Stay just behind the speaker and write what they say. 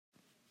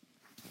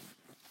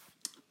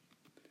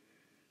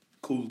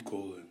cold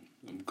calling.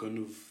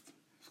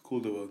 It's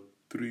called about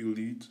 3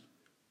 leads.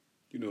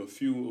 A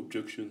few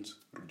objections,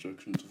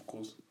 rejections, of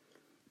course.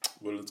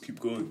 But let's keep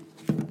going.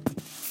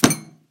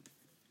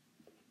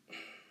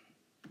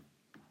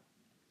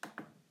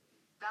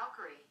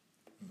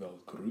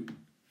 Valkyrie?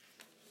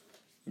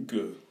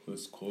 Okay,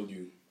 let's call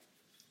you.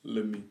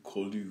 Let me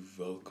call you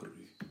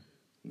Valkyrie.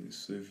 Let me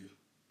save you.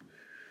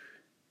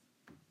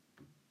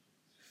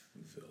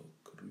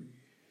 Valkyrie.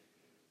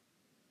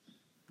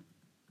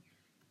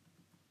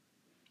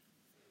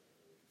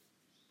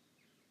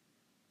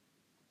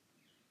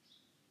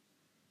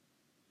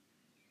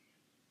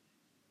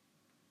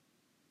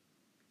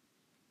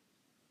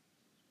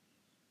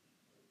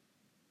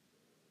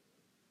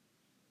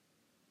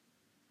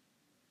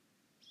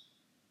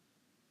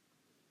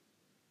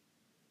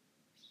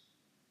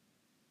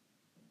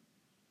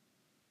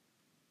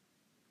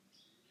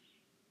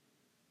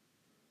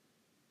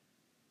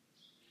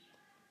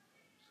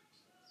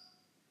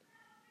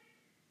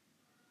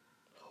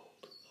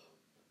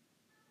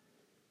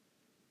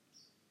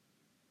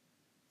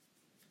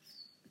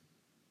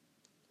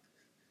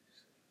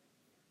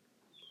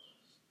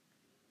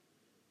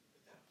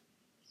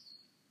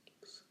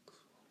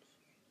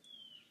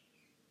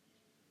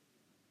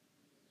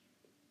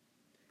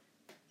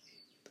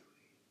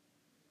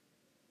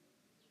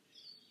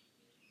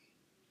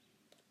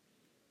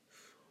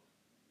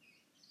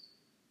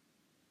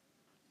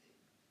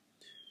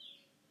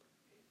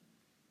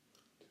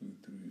 Two,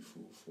 three,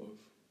 four, five,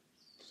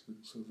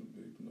 6, 7,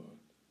 8, 9,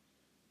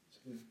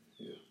 10.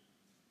 Yeah.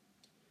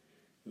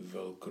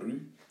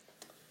 Valkyrie.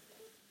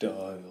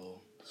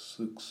 Dial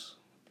 6.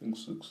 I think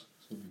 6,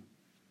 7.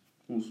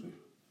 We'll see.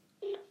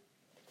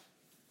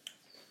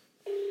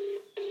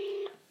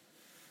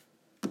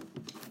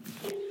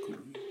 Valkyrie.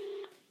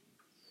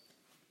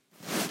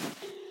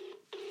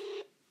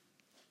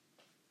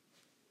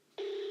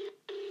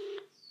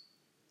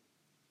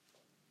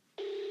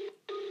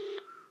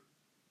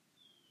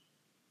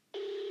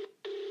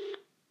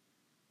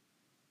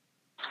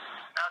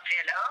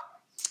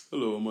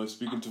 Hello, am I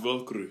speaking to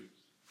Valkyrie?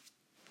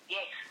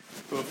 Yes.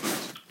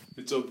 Perfect.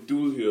 It's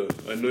Abdul here.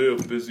 I know you're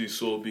busy,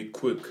 so I'll be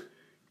quick.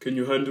 Can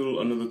you handle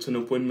another 10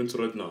 appointments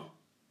right now?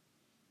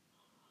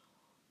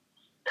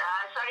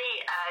 Sorry,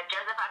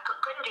 Joseph, I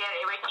couldn't hear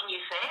everything you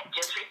said.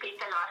 Just repeat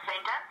the last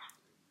sentence.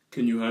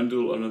 Can you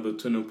handle another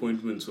 10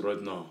 appointments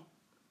right now?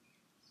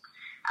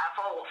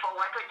 For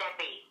what would that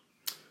be?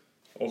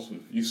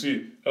 Awesome. You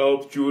see, I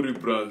help jewelry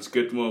brands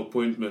get more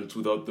appointments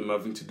without them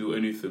having to do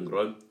anything,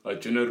 right? I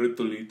generate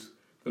the leads,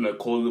 then I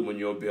call them on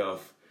your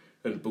behalf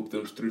and book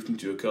them straight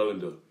into your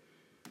calendar.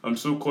 I'm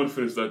so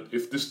confident that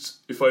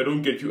if I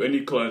don't get you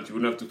any clients, you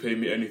wouldn't have to pay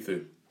me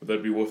anything. Would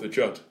that be worth a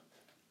chat?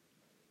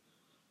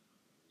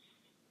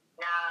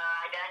 No,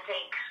 I don't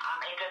think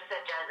I'm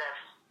interested,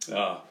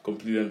 Joseph.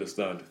 Completely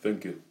understand.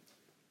 Thank you.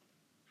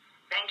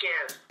 Thank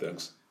you.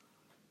 Thanks.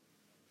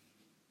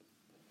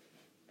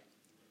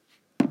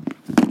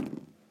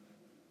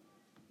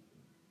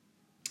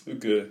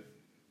 Okay.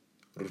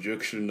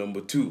 Rejection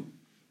number 2.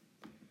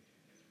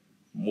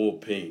 More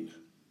pain.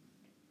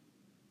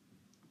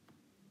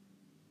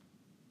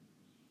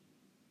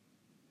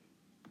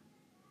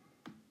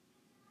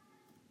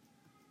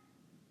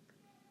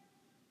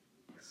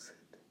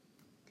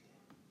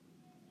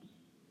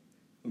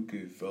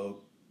 Okay,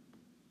 Valkyrie.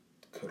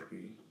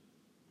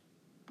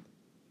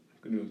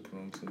 I can't even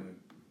pronounce the name.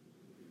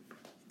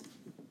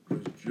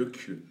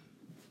 Rejection.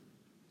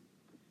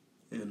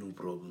 Yeah, no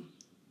problem.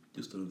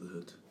 Just another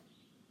hit.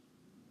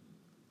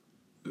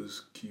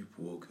 Just keep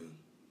walking.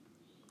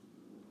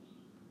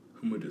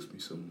 Who might just be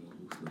some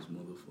ruthless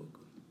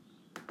motherfucker?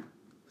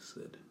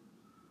 Said.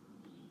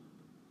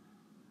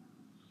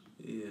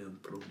 Yeah, I'm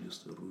probably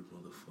just a rude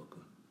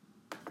motherfucker.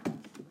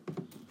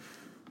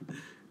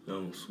 Now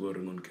I'm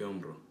swearing on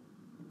camera.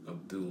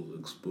 Abdul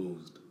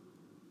exposed.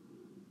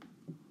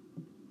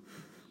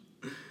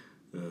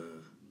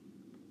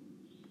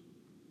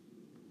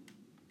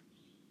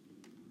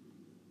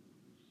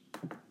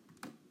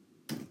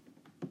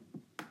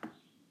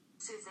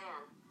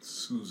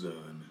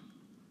 Suzanne.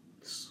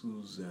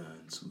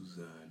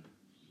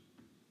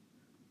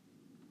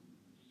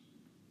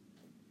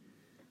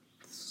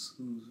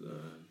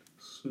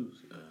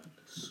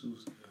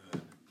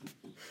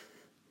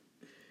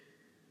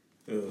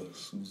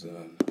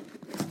 Suzanne.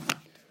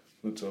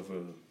 Let's have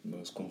a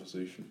nice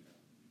conversation.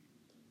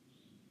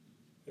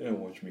 And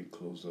watch me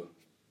closer.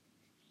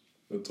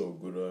 That's how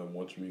good I am.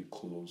 Watch me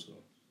closer.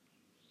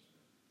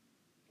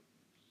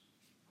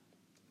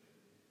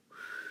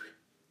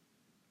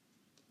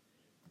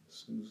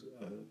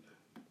 Suzanne.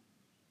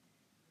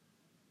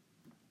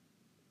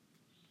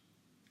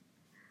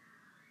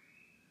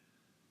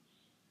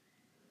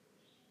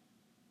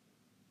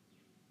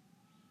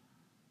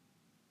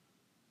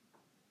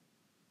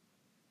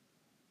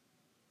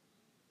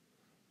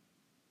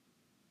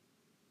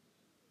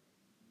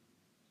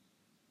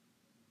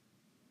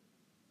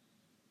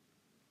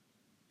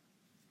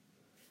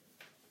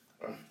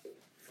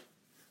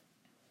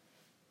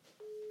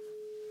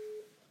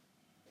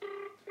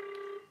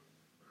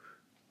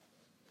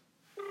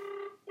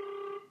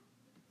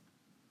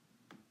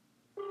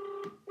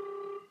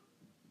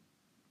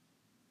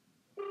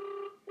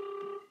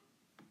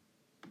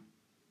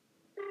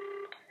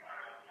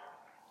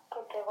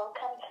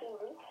 welcome to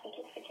Roots.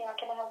 Vicky speaking. How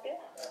can I help you?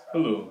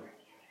 Hello.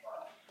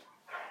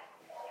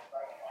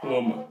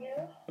 Hello, How are you?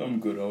 I'm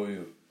good. How are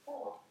you?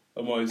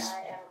 Am I I am good.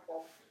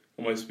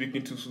 am I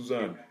speaking to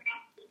Suzanne?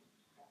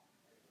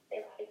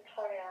 It's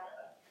Victoria.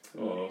 Oh,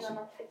 Who awesome.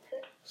 am I speaking to?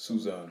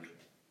 Suzanne.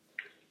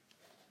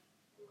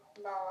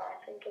 No, I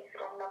think it's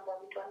wrong number.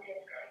 We don't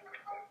have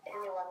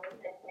anyone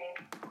with that name.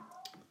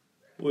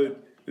 Wait,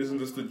 isn't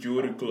this the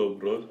jewelry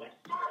club, right? So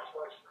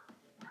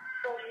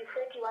you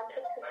said you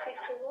wanted to speak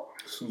to who?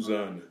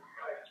 Suzanne.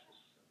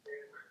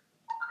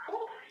 Who?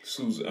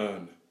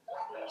 Suzanne.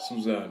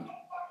 Suzanne.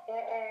 Uh,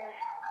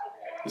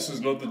 This is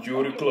not the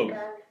jewelry club. do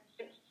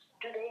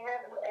they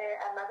have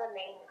another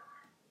name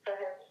for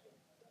her?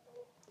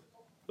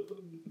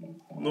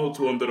 Not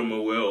one that I'm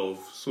aware of,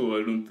 so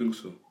I don't think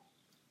so.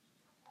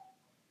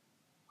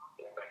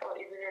 So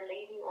is it a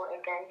lady or a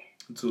guy?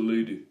 It's a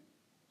lady.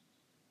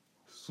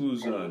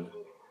 Suzanne.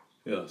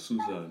 Yeah,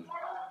 Suzanne.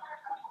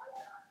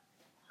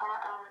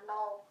 No.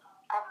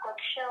 I've got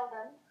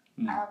Sheldon.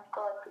 I've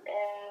got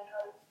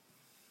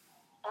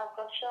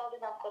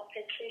Sheldon. I've got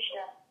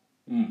Patricia,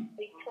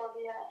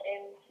 Victoria,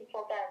 and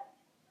Sifogan.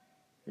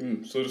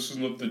 So this is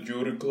not the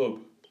jewelry club.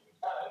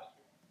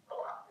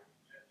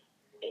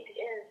 It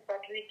is,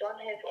 but we don't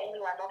have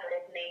anyone of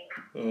that name.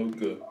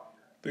 Okay.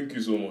 Thank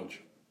you so much.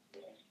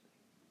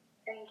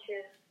 Thank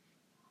you.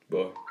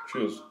 Bye.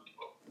 Cheers.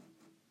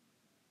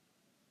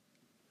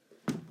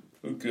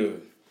 Okay.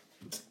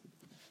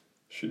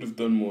 Should have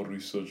done more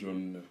research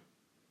on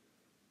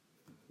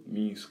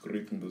me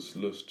scraping this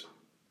list.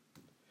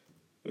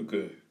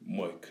 Okay,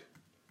 Mike.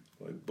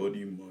 My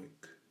buddy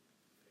Mike.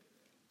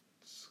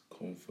 It's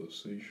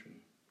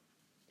conversation.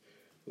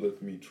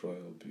 Let me try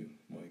help you,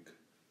 Mike.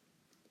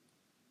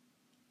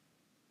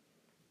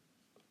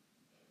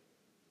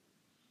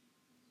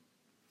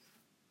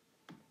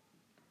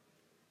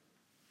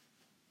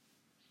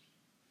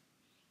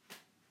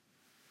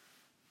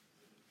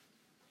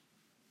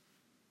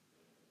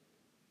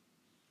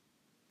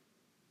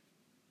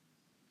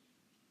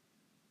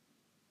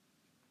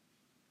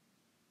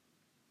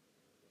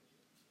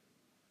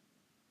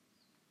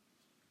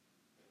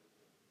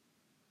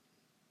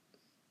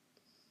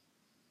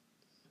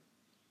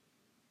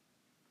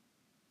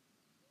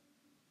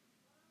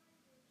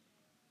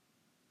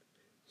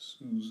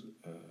 Suzanne.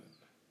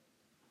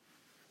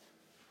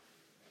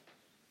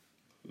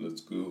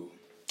 Let's go.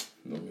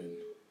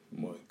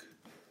 Mike.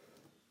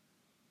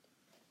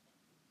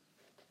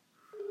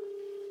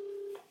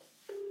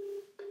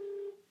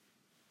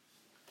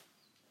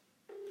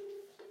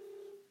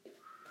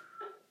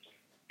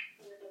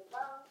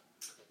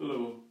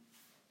 Hello.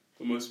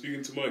 Am I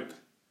speaking to Mike?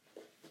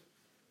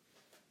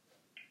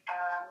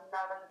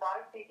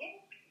 Navansar speaking.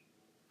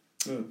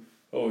 Yeah.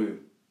 How are you?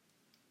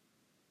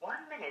 1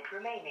 minute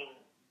remaining.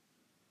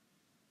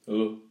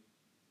 Hello.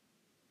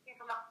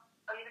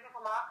 Are you looking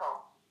for Marco?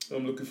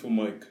 I'm looking for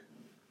Mike.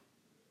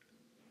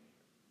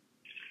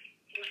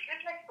 He's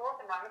just next door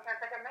to Marco. Can I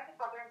take a message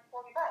for him to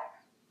call you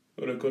back?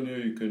 But I can't hear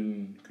you.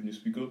 Can you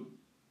speak up?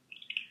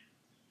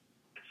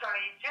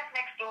 Sorry, he's just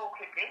next door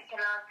quickly. Can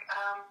I take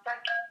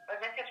a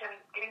message and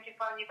get him to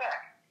phone you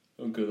back?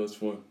 Okay, that's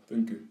fine.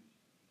 Thank you.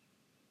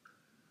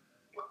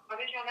 What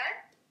is your name?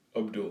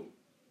 Abdul.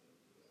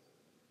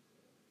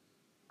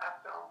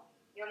 Abdul.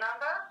 Your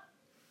number?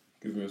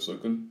 Give me a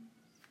second.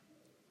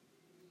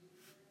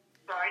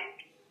 Sorry?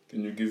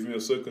 Can you give me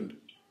a second?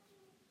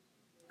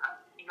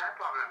 No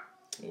problem.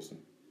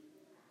 Awesome.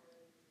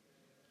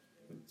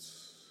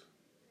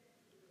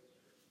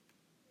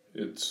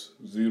 It's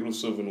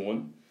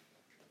 071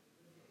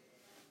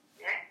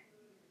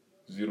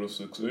 Yeah? 068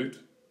 068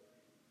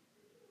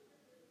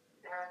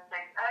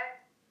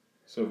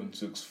 7652.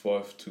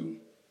 7652.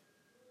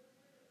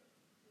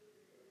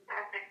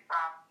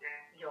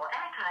 Your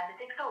airtime is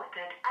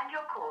exhausted and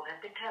your call has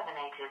been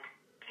terminated.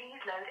 Please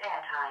load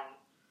airtime.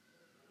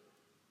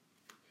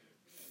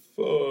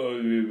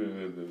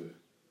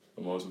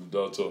 I'm out of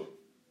data.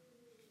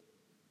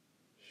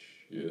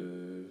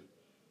 Shit.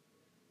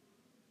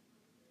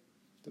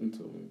 Don't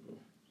tell me, bro.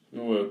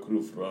 No way I could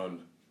have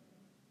run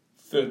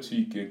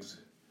 30 gigs,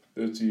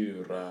 30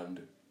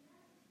 rand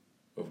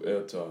of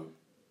airtime.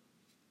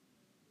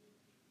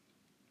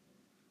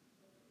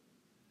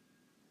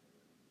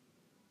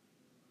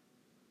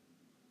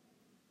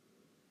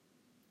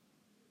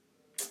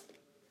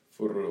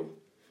 For real.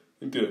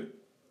 Okay.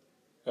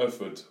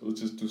 Effort.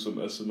 Let's just do some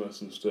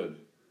SMS instead.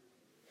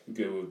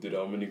 Okay, we did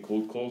how many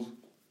cold calls?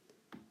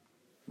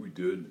 We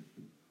did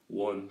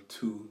 1,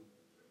 2,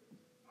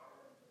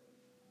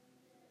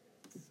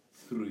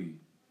 3.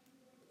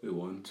 Wait,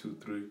 1, 2,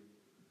 3.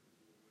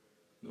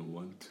 No,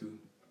 1, 2,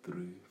 3,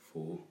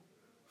 4,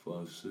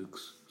 5,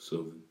 6,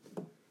 7.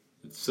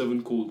 It's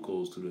 7 cold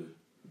calls today.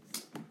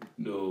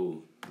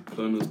 No, the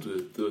plan was to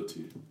hit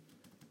 30.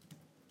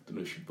 Then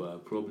I should buy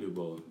probably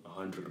about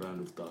 100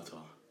 rand of data.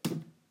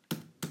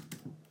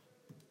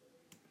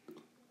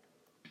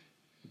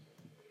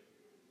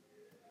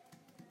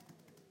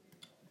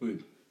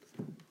 Wait,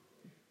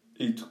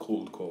 8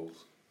 cold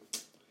calls.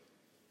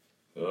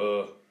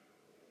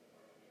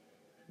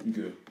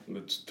 Okay,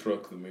 let's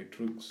track the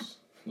matrix.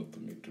 Not the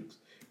matrix,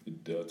 the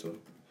data.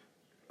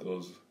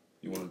 Because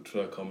you want to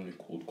track how many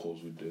cold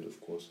calls we did, of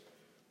course.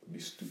 It'd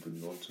be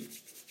stupid not to.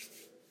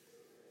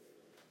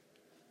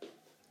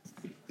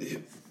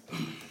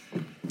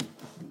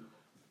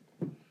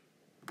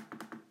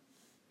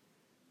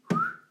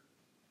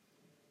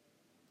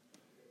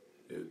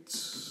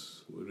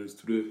 It's, what is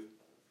today?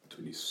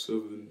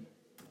 27.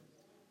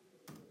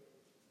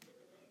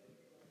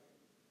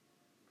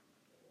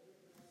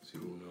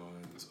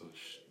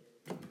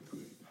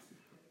 09/23.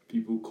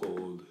 People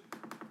called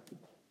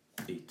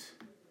 8.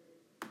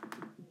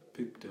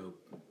 Picked up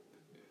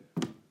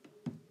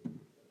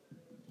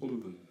all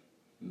of them.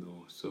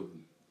 No,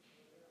 7.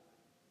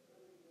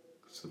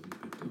 7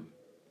 picked up.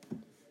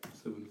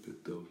 7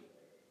 picked up.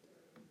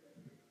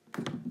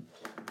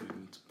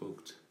 Payments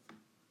booked.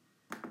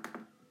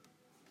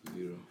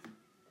 0.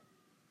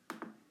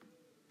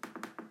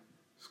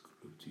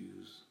 Script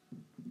use.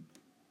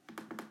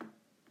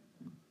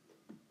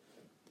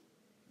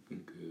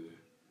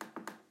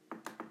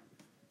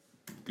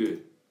 Okay.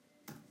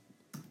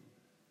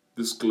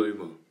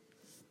 Disclaimer.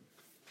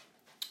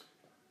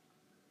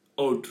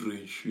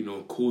 Outreach,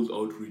 cold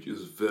outreach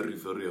is very,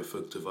 very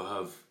effective. I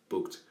have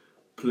booked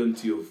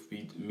plenty of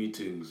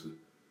meetings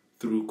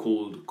through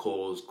cold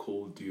calls,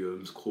 cold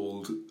DMs,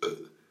 cold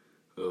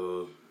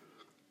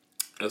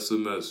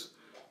SMS,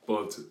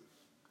 but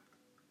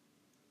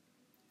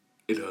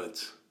it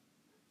hurts.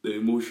 The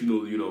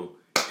emotional,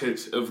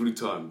 hit every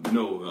time.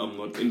 No, I'm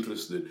not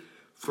interested.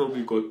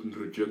 Probably gotten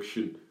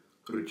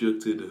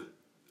rejected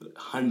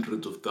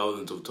hundreds of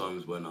thousands of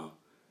times by now.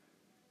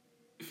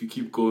 If you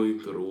keep going,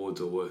 the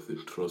rewards are worth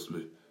it, trust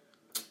me.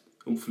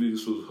 Hopefully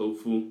this was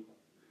helpful.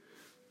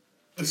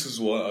 This is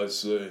why I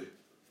say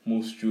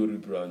most jewelry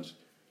brands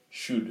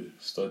should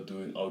start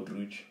doing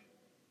outreach.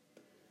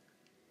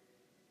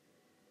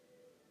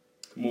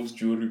 Most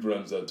jewelry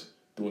brands that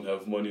don't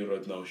have money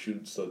right now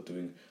should start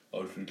doing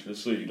outreach.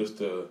 Let's say you're just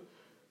a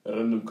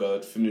random guy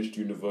that finished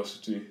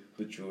university,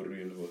 the jewelry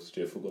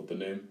university, I forgot the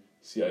name,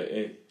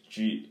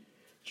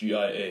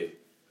 GIA,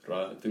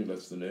 right? I think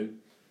that's the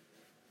name.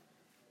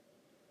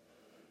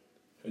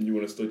 And you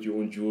want to start your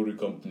own jewelry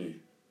company.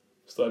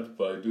 Start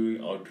by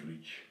doing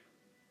outreach,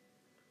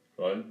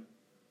 right?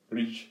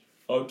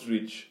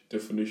 Outreach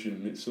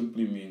definition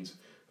simply means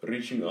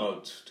reaching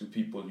out to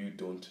people you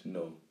don't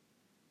know,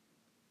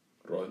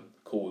 right?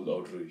 Cold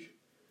outreach.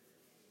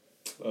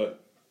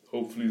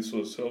 Hopefully this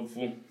was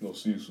helpful. I'll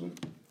see you soon.